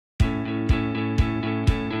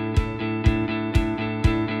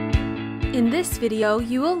In this video,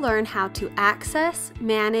 you will learn how to access,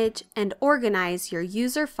 manage, and organize your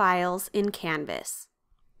user files in Canvas.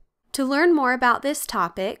 To learn more about this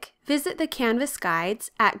topic, visit the Canvas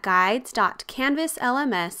guides at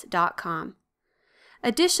guides.canvaslms.com.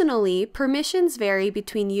 Additionally, permissions vary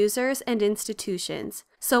between users and institutions,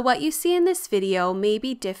 so what you see in this video may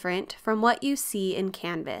be different from what you see in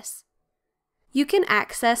Canvas. You can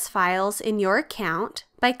access files in your account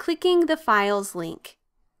by clicking the Files link.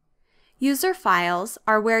 User files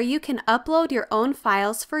are where you can upload your own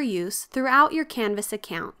files for use throughout your Canvas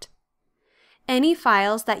account. Any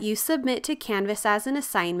files that you submit to Canvas as an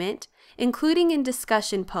assignment, including in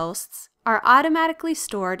discussion posts, are automatically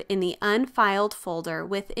stored in the Unfiled folder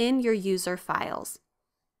within your user files.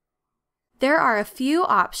 There are a few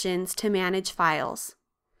options to manage files.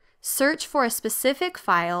 Search for a specific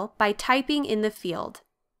file by typing in the field.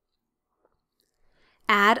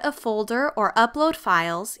 Add a folder or upload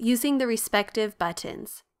files using the respective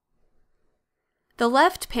buttons. The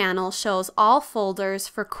left panel shows all folders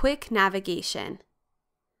for quick navigation.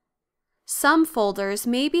 Some folders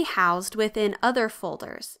may be housed within other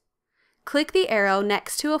folders. Click the arrow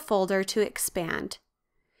next to a folder to expand.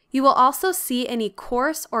 You will also see any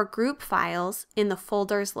course or group files in the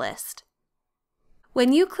folders list.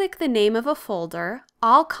 When you click the name of a folder,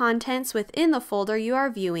 all contents within the folder you are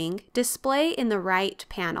viewing display in the right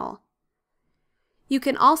panel. You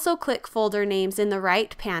can also click folder names in the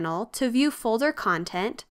right panel to view folder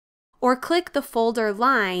content, or click the folder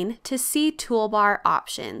line to see toolbar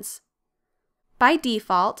options. By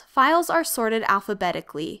default, files are sorted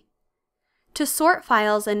alphabetically. To sort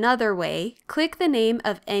files another way, click the name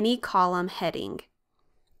of any column heading.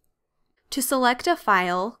 To select a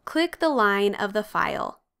file, click the line of the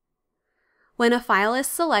file. When a file is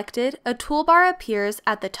selected, a toolbar appears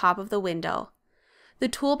at the top of the window. The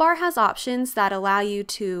toolbar has options that allow you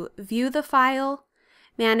to view the file,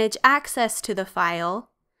 manage access to the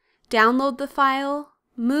file, download the file,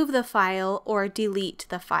 move the file, or delete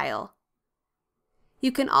the file.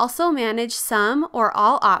 You can also manage some or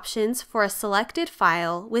all options for a selected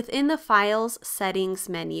file within the Files Settings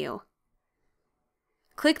menu.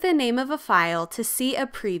 Click the name of a file to see a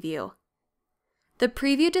preview. The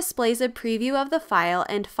preview displays a preview of the file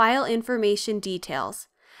and file information details,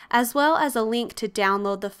 as well as a link to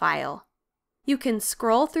download the file. You can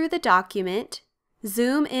scroll through the document,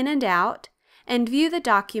 zoom in and out, and view the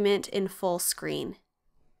document in full screen.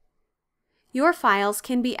 Your files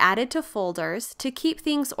can be added to folders to keep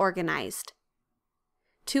things organized.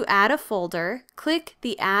 To add a folder, click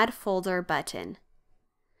the Add Folder button.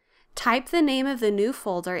 Type the name of the new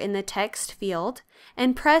folder in the text field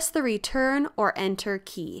and press the Return or Enter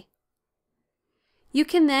key. You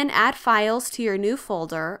can then add files to your new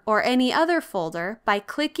folder or any other folder by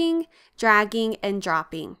clicking, dragging, and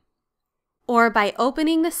dropping, or by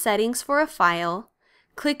opening the settings for a file,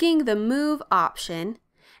 clicking the Move option,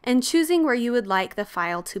 and choosing where you would like the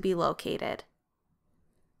file to be located.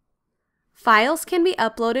 Files can be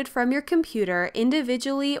uploaded from your computer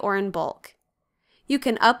individually or in bulk. You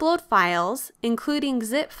can upload files, including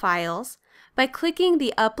zip files, by clicking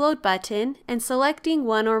the Upload button and selecting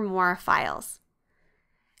one or more files.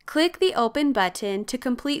 Click the Open button to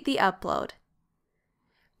complete the upload.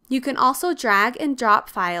 You can also drag and drop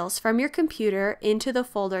files from your computer into the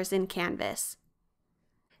folders in Canvas.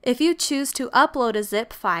 If you choose to upload a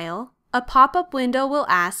zip file, a pop-up window will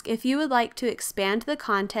ask if you would like to expand the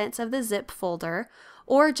contents of the zip folder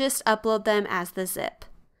or just upload them as the zip.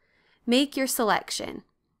 Make your selection.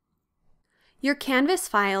 Your Canvas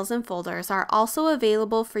files and folders are also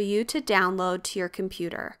available for you to download to your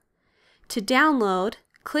computer. To download,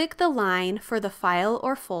 click the line for the file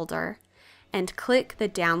or folder and click the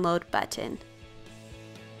Download button.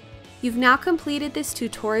 You've now completed this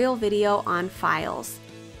tutorial video on files.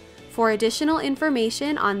 For additional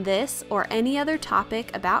information on this or any other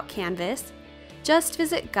topic about Canvas, just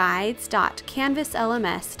visit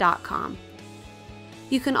guides.canvaslms.com.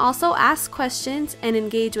 You can also ask questions and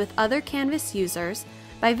engage with other Canvas users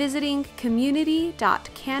by visiting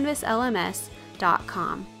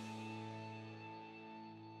community.canvaslms.com.